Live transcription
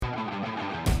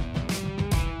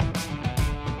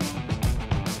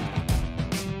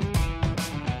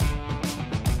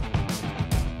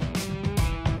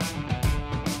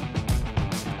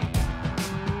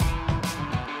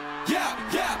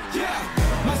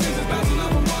seasons bouncing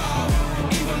off a wall.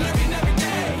 Evil lurking every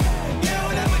day. You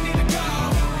don't ever need to go.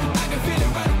 I can feel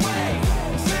it right away.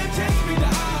 Slim chance beat the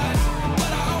odds,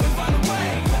 but I always find a way.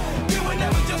 You were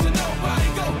never just a nobody.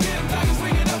 Go get him, tiger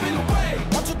swinging up in the way.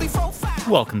 1, 2, 3, 4, 5.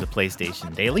 Welcome to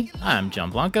PlayStation Daily. I'm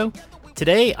John Blanco.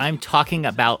 Today I'm talking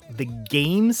about the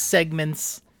game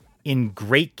segments in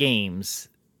great games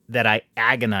that I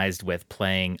agonized with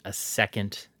playing a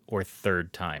second or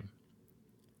third time.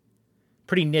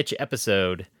 Pretty niche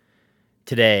episode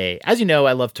today. As you know,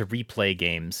 I love to replay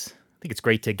games. I think it's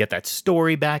great to get that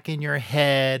story back in your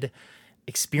head,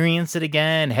 experience it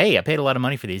again. Hey, I paid a lot of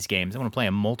money for these games. I want to play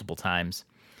them multiple times.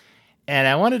 And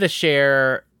I wanted to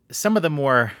share some of the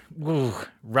more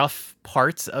rough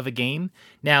parts of a game.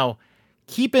 Now,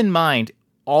 keep in mind,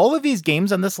 all of these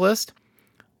games on this list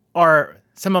are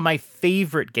some of my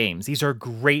favorite games. These are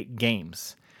great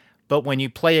games. But when you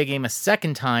play a game a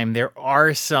second time, there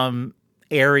are some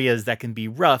areas that can be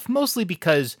rough, mostly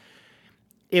because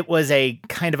it was a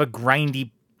kind of a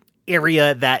grindy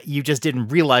area that you just didn't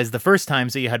realize the first time,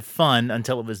 so you had fun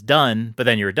until it was done, but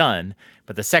then you're done.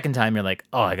 But the second time, you're like,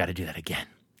 oh, I got to do that again.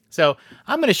 So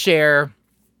I'm going to share,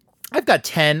 I've got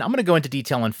 10. I'm going to go into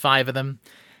detail on 5 of them.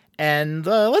 And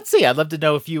let's see, I'd love to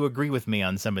know if you agree with me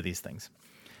on some of these things.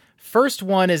 First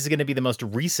one is going to be the most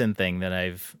recent thing that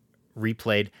I've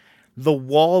replayed, the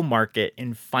wall market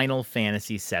in Final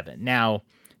Fantasy VII. Now,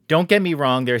 don't get me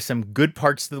wrong, there's some good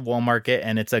parts to the wall market,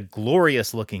 and it's a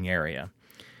glorious looking area.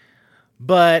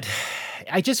 But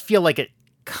I just feel like it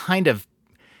kind of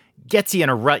gets you in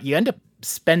a rut. You end up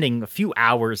spending a few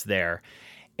hours there.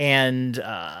 And,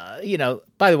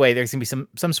 by the way, there's going to be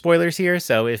some spoilers here.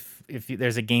 So if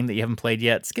there's a game that you haven't played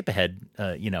yet, skip ahead,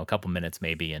 a couple minutes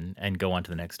maybe and go on to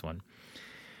the next one.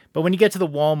 But when you get to the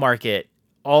wall market,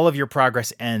 all of your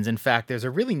progress ends. In fact, there's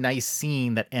a really nice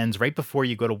scene that ends right before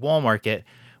you go to wall market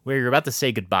where you're about to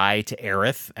say goodbye to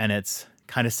Aerith, and it's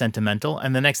kind of sentimental.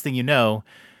 And the next thing you know,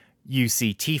 you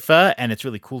see Tifa, and it's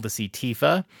really cool to see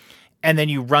Tifa. And then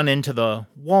you run into the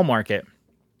wall market.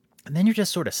 And then you're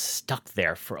just sort of stuck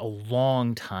there for a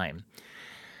long time.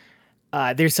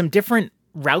 There's some different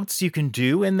routes you can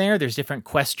do in there. There's different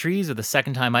quest trees. Or the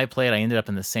second time I played, I ended up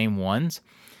in the same ones.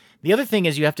 The other thing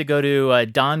is you have to go to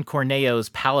Don Corneo's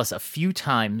palace a few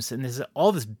times. And there's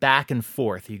all this back and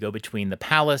forth. You go between the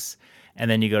palace and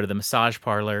then you go to the massage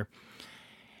parlor.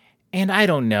 And I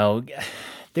don't know.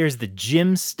 There's the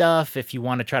gym stuff. If you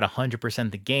want to try to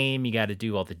 100% the game, you got to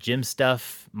do all the gym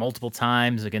stuff multiple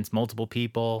times against multiple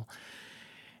people.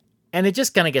 And it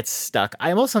just kind of gets stuck.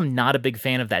 I'm also not a big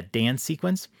fan of that dance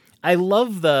sequence. I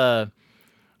love the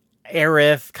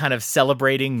Aerith kind of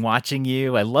celebrating, watching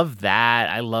you. I love that.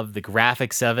 I love the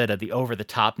graphics of it, the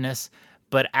over-the-topness.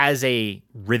 But as a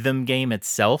rhythm game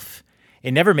itself,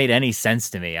 it never made any sense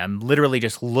to me. I'm literally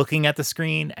just looking at the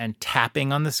screen and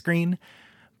tapping on the screen.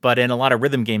 But in a lot of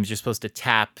rhythm games, you're supposed to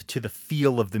tap to the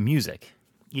feel of the music,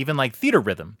 even like theater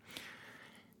rhythm.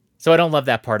 So I don't love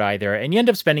that part either. And you end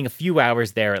up spending a few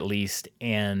hours there at least.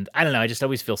 And I don't know, I just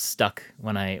always feel stuck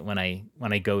when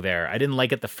I go there. I didn't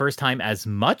like it the first time as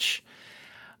much.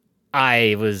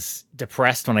 I was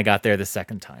depressed when I got there the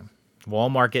second time. Wall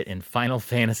market in Final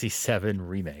Fantasy VII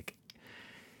Remake.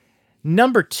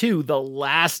 Number 2, The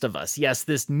Last of Us. Yes,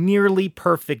 this nearly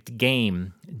perfect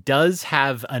game does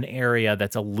have an area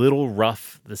that's a little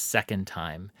rough the second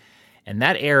time. And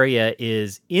that area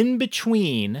is in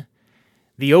between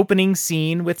the opening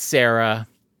scene with Sarah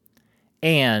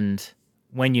and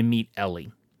when you meet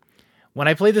Ellie. When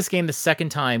I played this game the second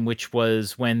time, which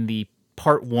was when the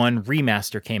Part 1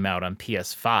 remaster came out on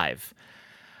PS5,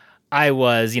 I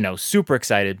was, super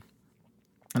excited.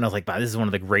 And I was like, wow, this is one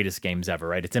of the greatest games ever,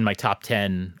 right? It's in my top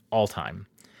 10 all time.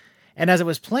 And as I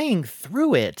was playing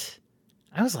through it,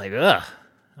 I was like, ugh,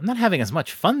 I'm not having as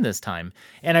much fun this time.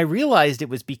 And I realized it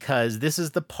was because this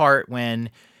is the part when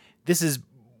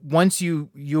once you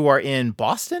are in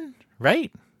Boston,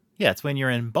 right? Yeah, it's when you're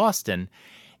in Boston.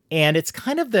 And it's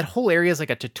kind of that whole area is like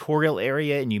a tutorial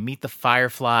area, and you meet the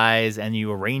Fireflies and you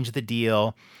arrange the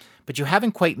deal, but you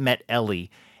haven't quite met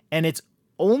Ellie. And it's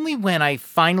only when I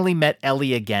finally met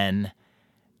Ellie again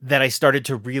that I started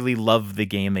to really love the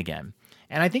game again.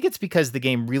 And I think it's because the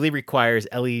game really requires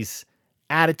Ellie's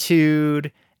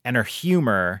attitude and her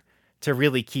humor to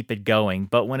really keep it going.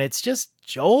 But when it's just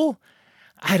Joel,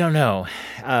 I don't know.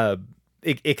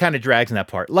 It kind of drags in that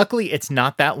part. Luckily, it's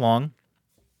not that long.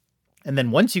 And then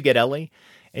once you get Ellie,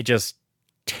 it just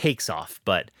takes off.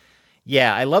 But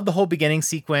yeah, I love the whole beginning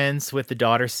sequence with the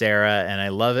daughter Sarah, and I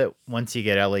love it once you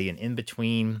get Ellie. And in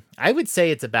between, I would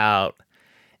say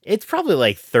it's probably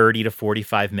like 30 to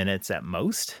 45 minutes at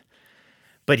most.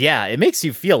 But yeah, it makes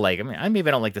you feel like, I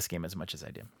maybe don't like this game as much as I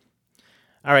do.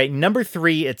 All right, number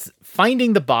 3, it's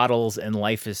Finding the Bottles in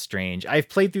Life is Strange. I've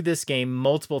played through this game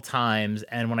multiple times,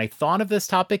 and when I thought of this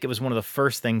topic, it was one of the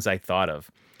first things I thought of.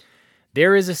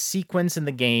 There is a sequence in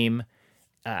the game.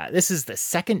 This is the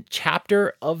second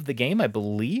chapter of the game, I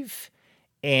believe,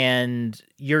 and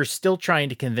you're still trying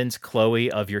to convince Chloe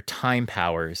of your time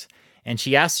powers, and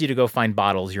she asks you to go find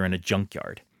bottles. You're in a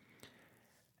junkyard.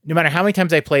 No matter how many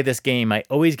times I play this game, I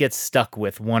always get stuck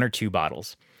with 1 or 2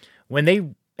 bottles.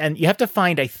 And you have to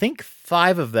find, I think,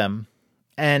 5 of them.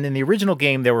 And in the original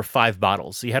game, there were 5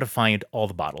 bottles. So you had to find all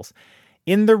the bottles.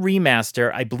 In the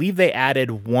remaster, I believe they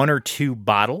added 1 or 2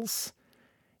 bottles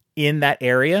in that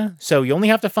area. So you only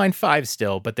have to find 5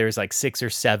 still, but there's like 6 or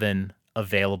 7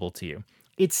 available to you.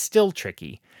 It's still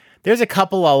tricky. There's a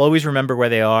couple I'll always remember where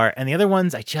they are. And the other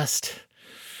ones,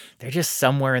 they're just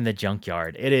somewhere in the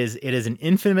junkyard. It is an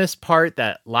infamous part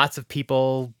that lots of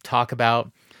people talk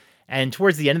about. And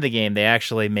towards the end of the game, they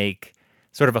actually make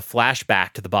sort of a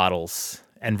flashback to the bottles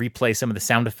and replay some of the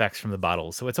sound effects from the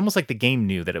bottles. So it's almost like the game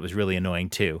knew that it was really annoying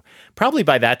too. Probably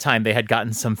by that time, they had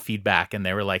gotten some feedback and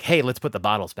they were like, hey, let's put the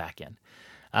bottles back in.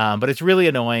 But it's really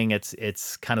annoying. It's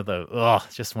kind of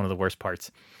it's just one of the worst parts.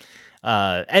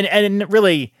 And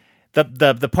really,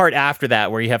 the part after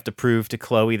that where you have to prove to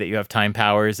Chloe that you have time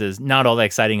powers is not all that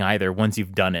exciting either once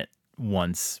you've done it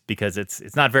once, because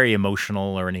it's not very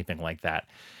emotional or anything like that.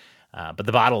 But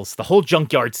the bottles, the whole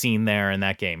junkyard scene there in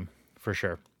that game, for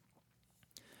sure.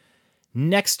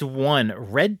 Next one,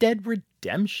 Red Dead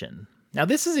Redemption. Now,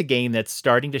 this is a game that's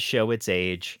starting to show its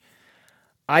age.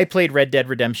 I played Red Dead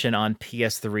Redemption on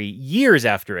PS3 years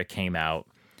after it came out.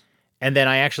 And then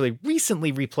I actually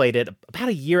recently replayed it about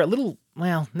a year,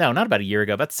 not about a year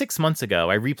ago, about 6 months ago.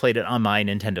 I replayed it on my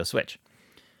Nintendo Switch.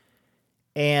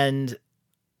 And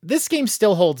this game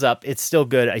still holds up. It's still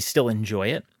good. I still enjoy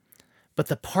it. But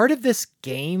the part of this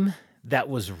game that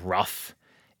was rough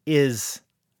is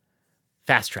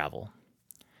fast travel.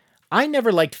 I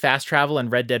never liked fast travel in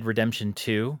Red Dead Redemption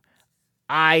 2.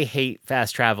 I hate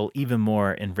fast travel even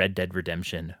more in Red Dead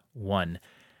Redemption 1.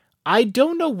 I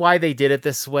don't know why they did it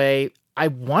this way. I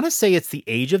want to say it's the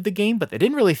age of the game, but they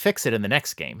didn't really fix it in the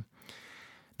next game.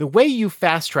 The way you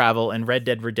fast travel in Red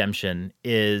Dead Redemption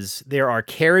is there are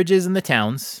carriages in the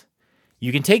towns.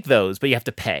 You can take those, but you have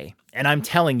to pay. And I'm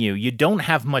telling you, you don't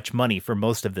have much money for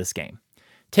most of this game.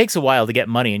 It takes a while to get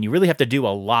money, and you really have to do a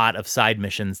lot of side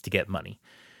missions to get money.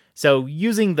 So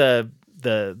using the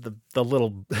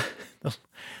little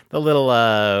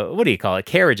what do you call it,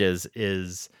 carriages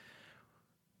is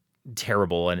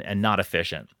terrible and not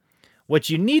efficient. What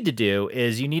you need to do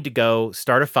is you need to go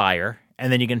start a fire,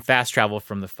 and then you can fast travel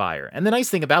from the fire. And the nice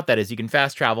thing about that is you can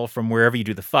fast travel from wherever you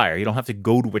do the fire. You don't have to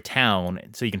go to a town,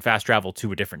 so you can fast travel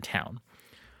to a different town.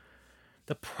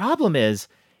 The problem is,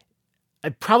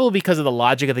 probably because of the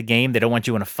logic of the game, they don't want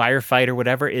you in a firefight or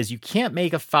whatever, is you can't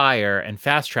make a fire and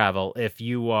fast travel if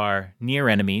you are near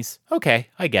enemies. Okay,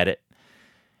 I get it.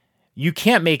 You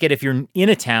can't make it if you're in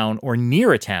a town or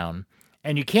near a town,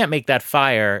 and you can't make that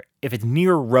fire if it's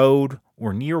near a road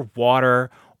or near water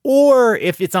or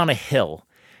if it's on a hill.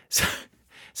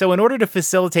 So in order to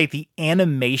facilitate the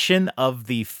animation of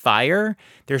the fire,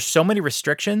 there's so many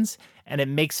restrictions, and it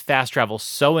makes fast travel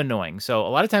so annoying. So a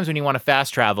lot of times when you want to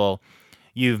fast travel,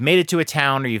 you've made it to a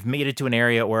town or you've made it to an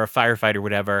area or a firefight or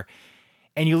whatever,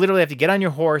 and you literally have to get on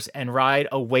your horse and ride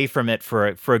away from it for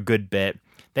a good bit.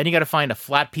 Then you got to find a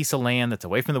flat piece of land that's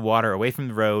away from the water, away from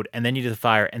the road, and then you do the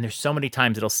fire, and there's so many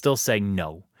times it'll still say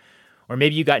no. Or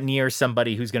maybe you got near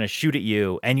somebody who's going to shoot at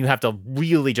you, and you have to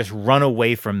really just run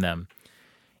away from them.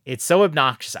 It's so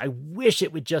obnoxious. I wish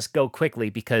it would just go quickly,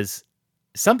 because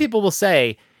some people will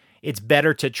say it's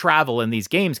better to travel in these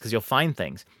games because you'll find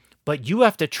things. But you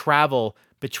have to travel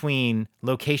between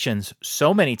locations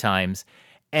so many times,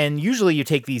 and usually you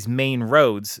take these main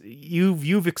roads.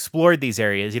 You've explored these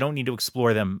areas. You don't need to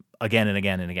explore them again and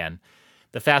again and again.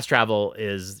 The fast travel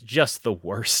is just the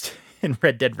worst in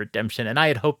Red Dead Redemption, and I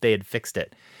had hoped they had fixed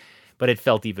it, but it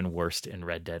felt even worse in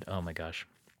Red Dead. Oh my gosh.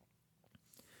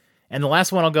 And the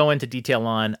last one I'll go into detail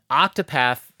on,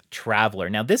 Octopath Traveler.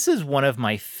 Now, this is one of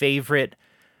my favorite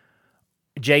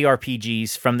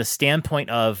JRPGs from the standpoint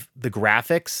of the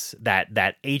graphics. That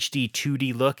HD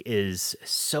 2D look is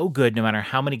so good no matter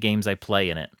how many games I play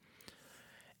in it.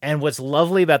 And what's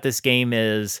lovely about this game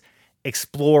is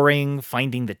exploring,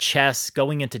 finding the chests,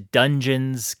 going into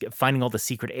dungeons, finding all the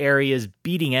secret areas,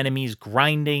 beating enemies,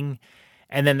 grinding.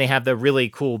 And then they have the really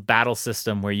cool battle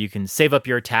system where you can save up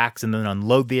your attacks and then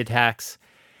unload the attacks.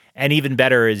 And even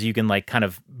better is you can kind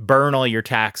of burn all your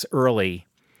attacks early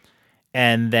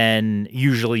And then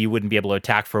usually you wouldn't be able to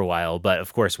attack for a while. But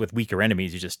of course, with weaker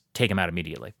enemies, you just take them out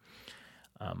immediately.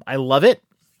 I love it.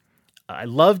 I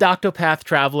loved Octopath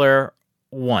Traveler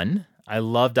 1. I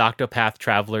loved Octopath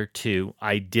Traveler 2.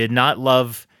 I did not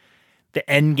love the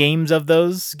end games of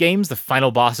those games. The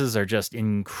final bosses are just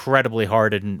incredibly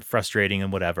hard and frustrating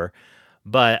and whatever.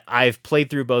 But I've played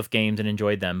through both games and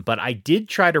enjoyed them. But I did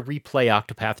try to replay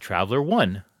Octopath Traveler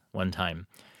 1 one time.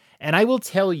 And I will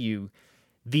tell you,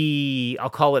 I'll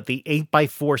call it the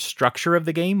 8x4 structure of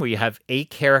the game, where you have 8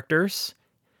 characters,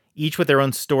 each with their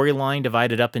own storyline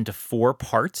divided up into 4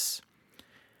 parts,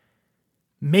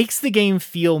 makes the game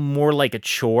feel more like a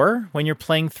chore when you're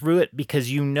playing through it,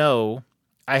 because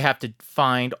I have to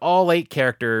find all 8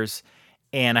 characters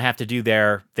and I have to do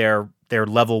their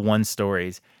level 1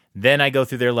 stories. Then I go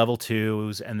through their level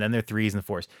 2s and then their 3s and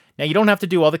 4s. Now, you don't have to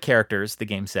do all the characters, the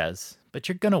game says, but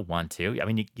you're going to want to. I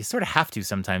mean, you sort of have to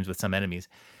sometimes with some enemies.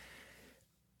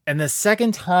 And the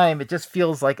second time, it just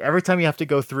feels like every time you have to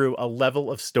go through a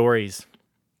level of stories,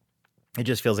 it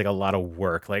just feels like a lot of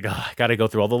work. Like, I got to go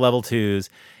through all the level 2s,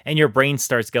 and your brain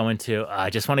starts going to, I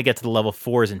just want to get to the level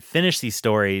 4s and finish these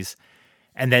stories,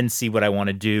 and then see what I want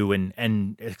to do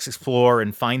and explore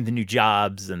and find the new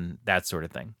jobs and that sort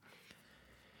of thing.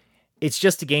 It's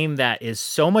just a game that is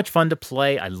so much fun to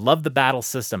play. I love the battle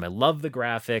system. I love the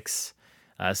graphics.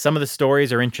 Some of the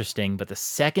stories are interesting, but the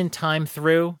second time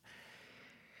through,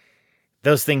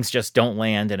 those things just don't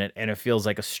land, and it feels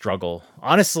like a struggle.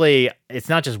 Honestly, it's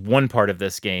not just one part of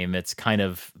this game. It's kind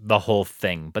of the whole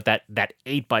thing. But that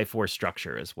 8x4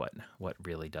 structure is what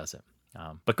really does it.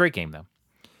 But great game, though.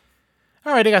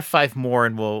 All right, I got 5 more,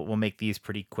 and we'll make these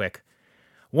pretty quick.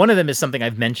 One of them is something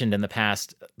I've mentioned in the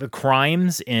past, the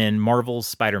crimes in Marvel's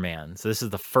Spider-Man. So this is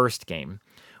the first game.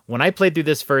 When I played through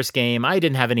this first game, I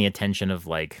didn't have any intention of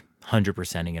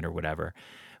 100%ing it or whatever.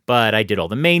 But I did all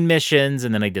the main missions,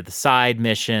 and then I did the side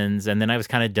missions, and then I was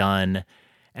kind of done.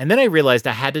 And then I realized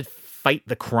I had to fight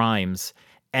the crimes.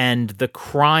 And the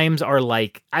crimes are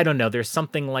I don't know, there's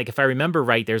something if I remember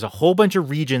right, there's a whole bunch of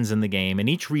regions in the game, and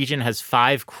each region has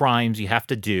 5 crimes you have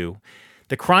to do.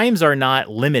 The crimes are not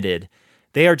limited.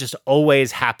 They are just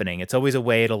always happening. It's always a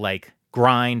way to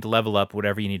grind, level up,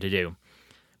 whatever you need to do.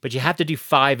 But you have to do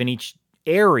 5 in each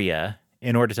area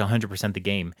in order to 100% the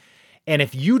game. And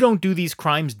if you don't do these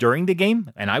crimes during the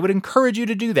game, and I would encourage you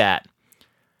to do that,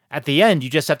 at the end, you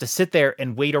just have to sit there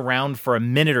and wait around for a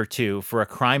minute or two for a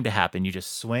crime to happen. You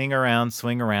just swing around.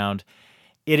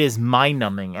 It is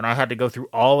mind-numbing, and I had to go through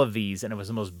all of these, and it was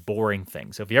the most boring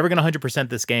thing. So if you're ever going to 100%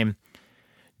 this game,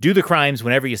 do the crimes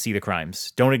whenever you see the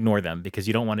crimes. Don't ignore them, because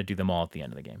you don't want to do them all at the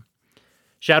end of the game.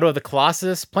 Shadow of the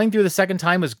Colossus, playing through the second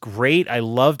time was great. I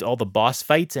loved all the boss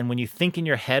fights, and when you think in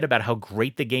your head about how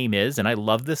great the game is, and I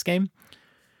love this game,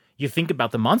 you think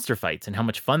about the monster fights and how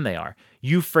much fun they are.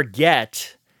 You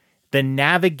forget the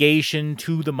navigation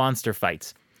to the monster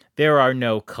fights. There are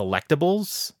no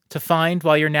collectibles to find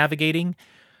while you're navigating.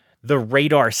 The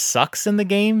radar sucks in the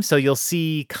game, so you'll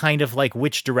see kind of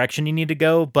which direction you need to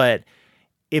go, but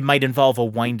it might involve a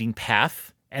winding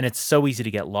path, and it's so easy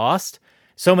to get lost.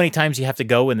 So many times you have to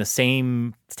go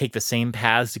take the same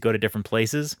paths to go to different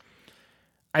places.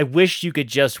 I wish you could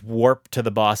just warp to the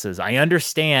bosses. I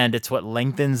understand it's what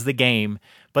lengthens the game,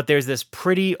 but there's this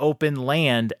pretty open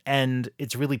land, and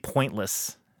it's really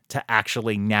pointless to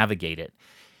actually navigate it.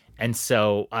 And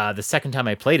so the second time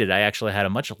I played it, I actually had a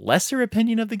much lesser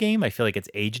opinion of the game. I feel like it's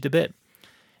aged a bit.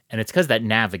 And it's because that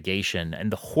navigation,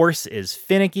 and the horse is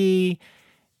finicky.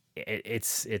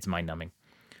 It's mind-numbing.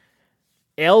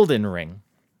 Elden Ring.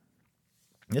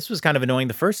 This was kind of annoying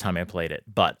the first time I played it,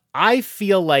 but I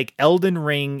feel like Elden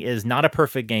Ring is not a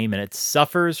perfect game, and it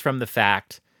suffers from the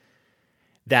fact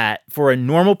that for a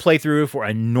normal playthrough, for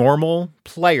a normal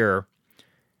player,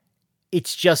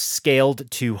 it's just scaled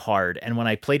too hard. And when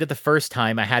I played it the first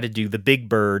time, I had to do the big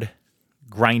bird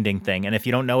grinding thing. And if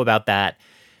you don't know about that,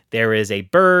 there is a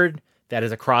bird that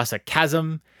is across a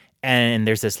chasm, and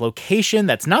there's this location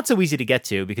that's not so easy to get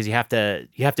to because you have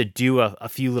to do a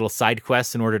few little side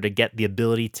quests in order to get the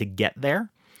ability to get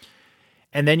there.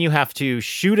 And then you have to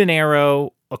shoot an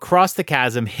arrow across the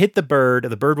chasm, hit the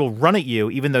bird will run at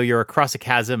you even though you're across a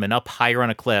chasm and up higher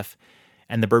on a cliff,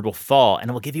 and the bird will fall,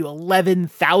 and it will give you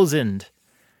 11,000.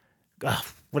 What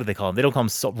do they call them? They don't call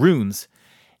them runes.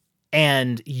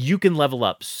 And you can level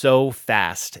up so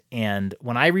fast. And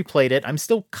when I replayed it, I'm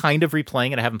still kind of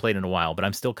replaying it. I haven't played it in a while, but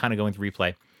I'm still kind of going through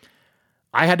replay.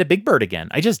 I had to Big Bird again.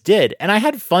 I just did. And I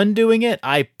had fun doing it.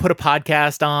 I put a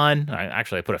podcast on. I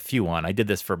put a few on. I did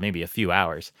this for maybe a few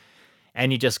hours.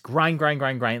 And you just grind.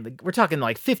 We're talking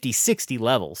 50, 60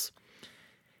 levels.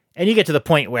 And you get to the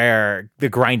point where the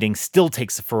grinding still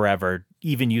takes forever,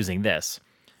 even using this.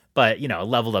 But,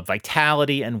 leveled up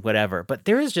vitality and whatever. But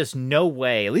there is just no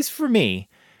way, at least for me,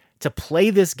 to play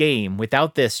this game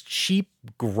without this cheap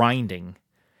grinding.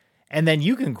 And then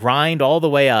you can grind all the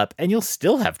way up and you'll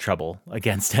still have trouble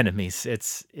against enemies.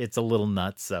 It's a little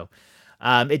nuts. So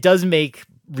it does make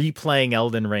replaying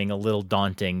Elden Ring a little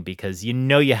daunting because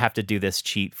you have to do this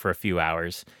cheat for a few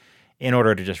hours in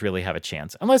order to just really have a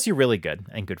chance. Unless you're really good,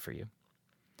 and good for you.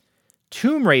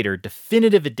 Tomb Raider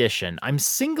Definitive Edition. I'm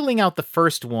singling out the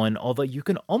first one, although you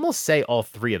can almost say all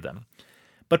three of them.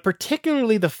 But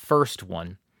particularly the first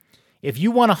one. If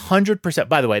you want 100%,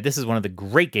 by the way, this is one of the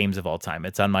great games of all time.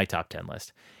 It's on my top 10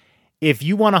 list. If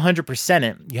you want 100%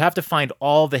 it, you have to find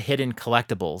all the hidden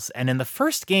collectibles. And in the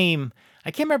first game,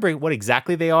 I can't remember what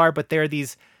exactly they are, but they're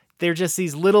just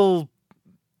these little,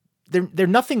 they're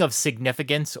nothing of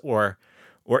significance or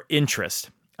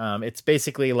interest. It's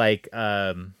basically like,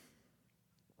 I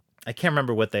can't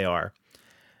remember what they are,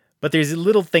 but there's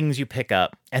little things you pick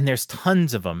up and there's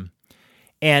tons of them.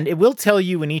 And it will tell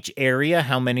you in each area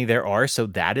how many there are, so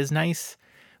that is nice.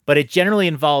 But it generally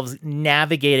involves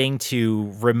navigating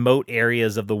to remote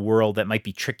areas of the world that might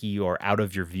be tricky or out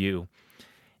of your view.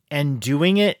 And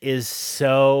doing it is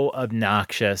so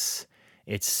obnoxious.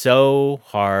 It's so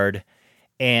hard.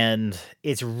 And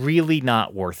it's really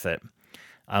not worth it.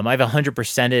 I've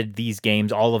 100%ed these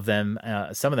games, all of them,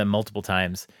 some of them multiple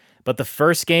times. But the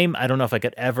first game, I don't know if I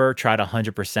could ever try to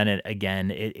 100% it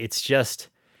again.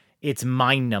 It's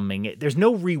mind-numbing. There's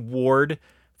no reward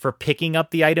for picking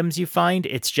up the items you find.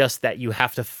 It's just that you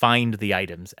have to find the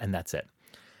items, and that's it.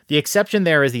 The exception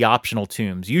there is the optional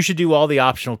tombs. You should do all the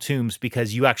optional tombs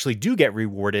because you actually do get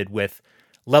rewarded with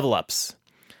level ups.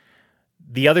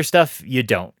 The other stuff, you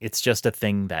don't. It's just a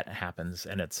thing that happens,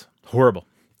 and it's horrible.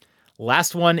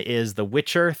 Last one is The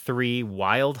Witcher 3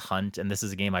 Wild Hunt, and this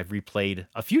is a game I've replayed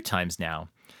a few times now.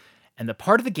 And the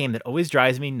part of the game that always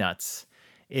drives me nuts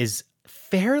is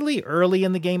fairly early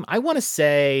in the game. I want to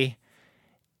say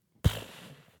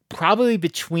probably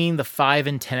between the 5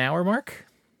 and 10 hour mark.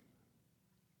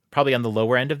 Probably on the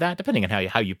lower end of that, depending on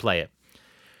how you play it.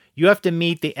 You have to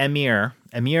meet the Emir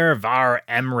Var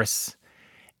Emrys.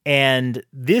 And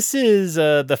this is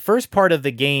the first part of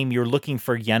the game. You're looking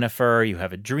for Yennefer. You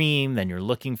have a dream, then you're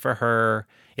looking for her.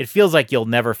 It feels like you'll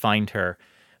never find her.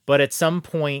 But at some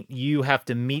point, you have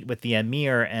to meet with the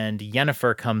Emir, and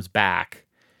Yennefer comes back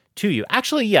to you.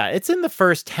 Actually, yeah, it's in the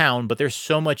first town, but there's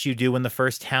so much you do in the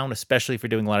first town, especially if you're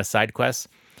doing a lot of side quests.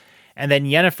 And then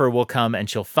Yennefer will come and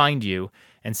she'll find you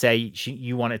and say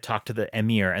you want to talk to the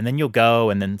Emir. And then you'll go,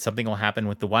 and then something will happen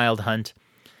with the Wild Hunt.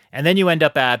 And then you end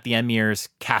up at the Emir's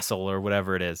castle or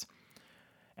whatever it is.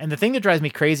 And the thing that drives me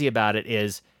crazy about it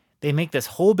is they make this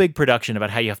whole big production about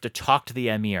how you have to talk to the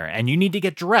Emir. And you need to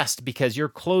get dressed because your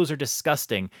clothes are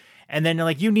disgusting. And then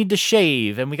like, you need to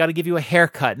shave, and we got to give you a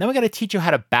haircut. And then we got to teach you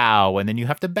how to bow, and then you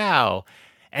have to bow.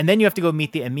 And then you have to go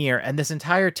meet the Emir. And this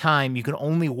entire time, you can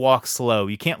only walk slow.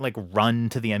 You can't like run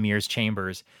to the Emir's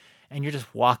chambers. And you're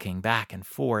just walking back and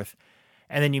forth.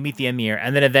 And then you meet the Emir.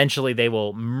 And then eventually they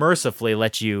will mercifully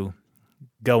let you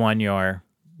go on your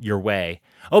way.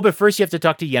 Oh, but first you have to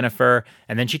talk to Yennefer.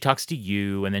 And then she talks to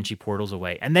you. And then she portals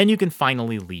away. And then you can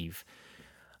finally leave.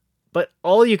 But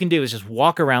all you can do is just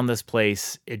walk around this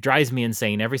place. It drives me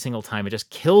insane every single time. It just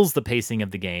kills the pacing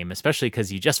of the game, especially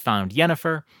because you just found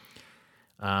Yennefer.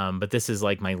 But this is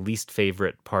like my least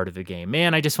favorite part of the game.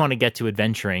 Man, I just want to get to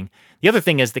adventuring. The other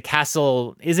thing is the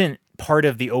castle isn't part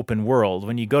of the open world.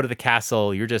 When you go to the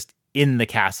castle, you're just in the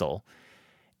castle.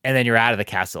 And then you're out of the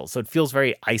castle. So it feels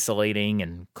very isolating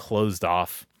and closed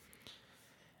off.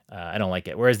 I don't like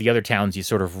it. Whereas the other towns, you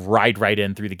sort of ride right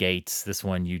in through the gates. This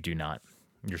one, you do not.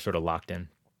 You're sort of locked in.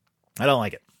 I don't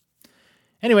like it.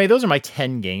 Anyway, those are my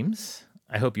 10 games.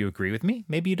 I hope you agree with me.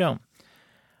 Maybe you don't.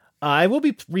 I will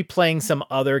be replaying some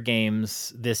other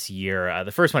games this year.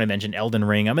 The first one I mentioned, Elden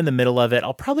Ring. I'm in the middle of it.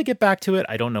 I'll probably get back to it.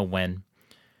 I don't know when.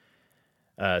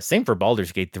 Same for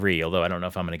Baldur's Gate 3, although I don't know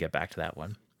if I'm going to get back to that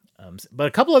one. But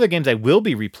a couple other games I will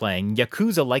be replaying.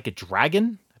 Yakuza Like a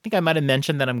Dragon. I think I might have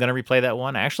mentioned that I'm going to replay that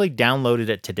one. I actually downloaded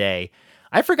it today.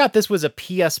 I forgot this was a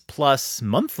PS Plus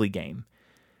monthly game.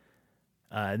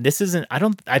 This isn't,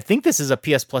 I think this is a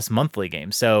PS Plus monthly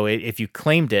game. So if you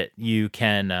claimed it, you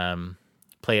can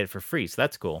play it for free. So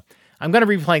that's cool. I'm going to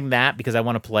be replaying that because I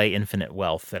want to play Infinite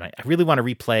Wealth. And I really want to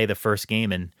replay the first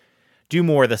game and do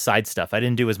more of the side stuff. I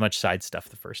didn't do as much side stuff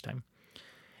the first time.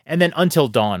 And then Until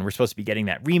Dawn, we're supposed to be getting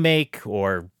that remake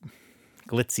or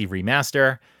glitzy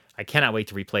remaster. I cannot wait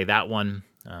to replay that one.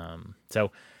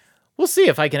 So we'll see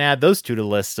if I can add those two to the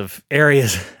list of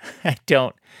areas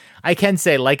I can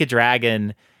say Like a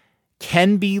Dragon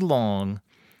can be long,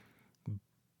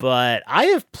 but I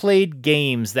have played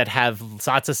games that have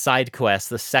lots of side quests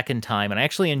the second time, and I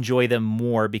actually enjoy them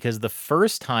more because the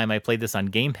first time I played this on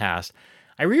Game Pass,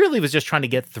 I really was just trying to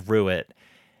get through it.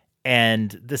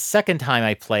 And the second time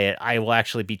I play it, I will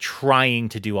actually be trying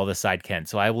to do all the side content,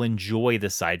 so I will enjoy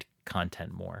the side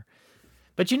content more.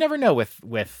 But you never know with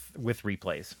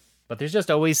replays. But there's just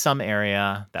always some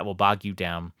area that will bog you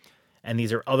down, and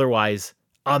these are otherwise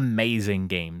amazing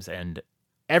games. And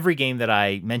every game that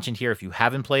I mentioned here, if you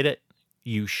haven't played it,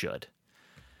 you should.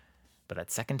 But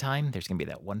at second time, there's going to be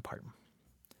that one part.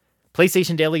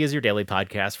 PlayStation Daily is your daily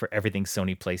podcast for everything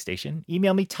Sony PlayStation.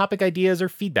 Email me topic ideas or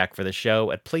feedback for the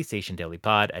show at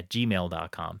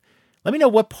PlayStationDailyPod@gmail.com. Let me know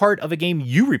what part of a game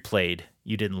you replayed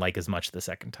you didn't like as much the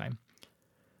second time.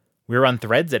 We're on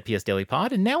Threads at PS Daily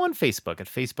Pod and now on Facebook at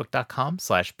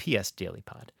facebook.com/PS Daily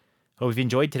Pod. Hope you've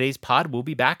enjoyed today's pod. We'll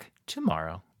be back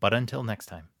tomorrow. But until next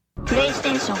time.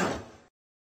 PlayStation